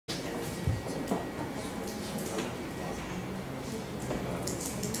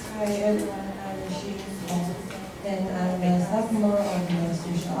Hi everyone, I'm ShiYing, and I'm a sophomore of the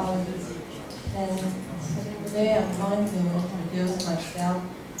sociology. And today I'm going to introduce myself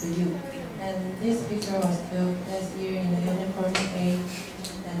to you. And this picture was built last year in the uniform A,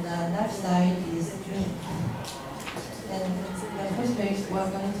 and the left side is me. And the first page,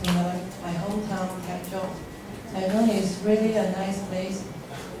 welcome to my hometown, Taichung. Taichung is really a nice place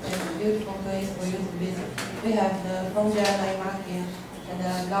and a beautiful place for you to visit. We have the Fengjia Night Market and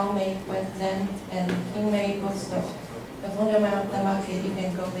the Gaomei Wetland and Qingmei bookstore. The Fengjia Night Market, you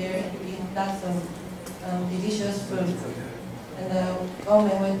can go there and eat lots of delicious food. And the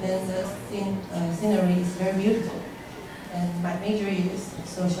Gaomei Wetland, the scenery is very beautiful. And my major is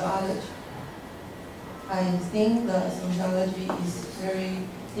sociology. I think the sociology is very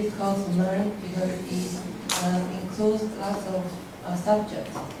difficult to learn because it includes lots of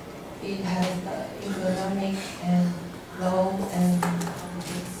subjects. It has economic and law and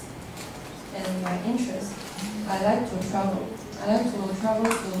politics. And my interest, I like to travel. I like to travel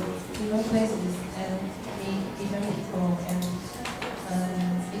to different places and meet different people and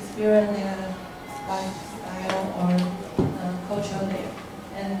experience their lifestyle or culture there.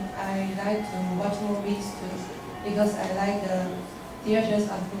 And I like to watch movies too because I like the theater's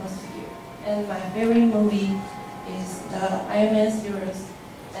atmosphere. And my favorite movie is the Iron Man series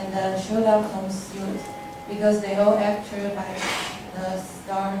and the Sherlock Holmes series because they all acted by the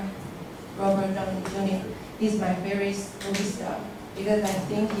star Robert Downey Jr. He's my favorite movie star because I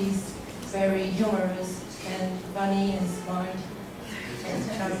think he's very humorous and funny and smart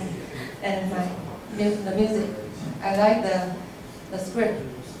and charming. And the music, I like the script.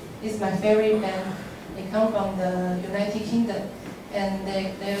 It's my favorite band. They come from the United Kingdom, and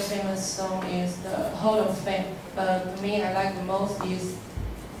their famous song is the Hall of Fame. But to me, I like the most is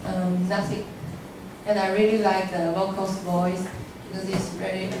Nothing. And I really like the vocals voice because it's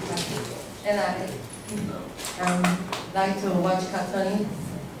very attractive. And I like to watch cartoons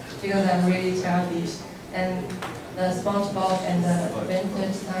because I'm really childish. And the SpongeBob and the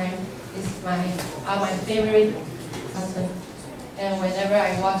Adventure Time are my favorite cartoons. And whenever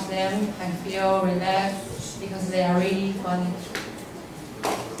I watch them, I feel relaxed because they are really funny.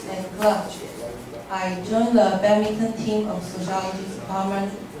 And club. I joined the badminton team of sociology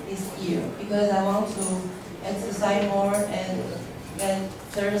department this year because I want to exercise more and get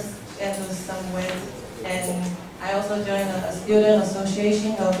lose some weight. And I also joined a student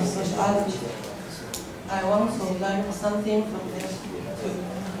association of sociology. I want to learn something from them too.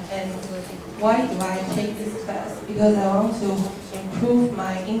 And why do I take this class? Because I want to improve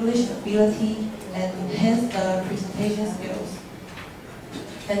my English ability and enhance the presentation skills.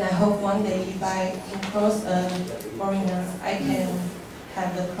 And I hope one day if I encounter a foreigner, I can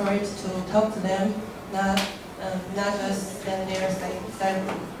have the courage to talk to them, not just stand there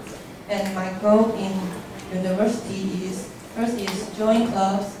silently. And my goal in university is, first is join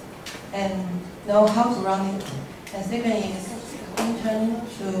clubs and know how to run it. And second is intern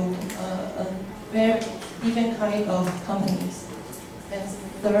to a very different kind of companies. And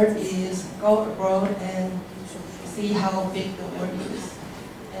third is go abroad and see how big the world is.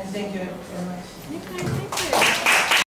 And thank you very much. Okay, thank you.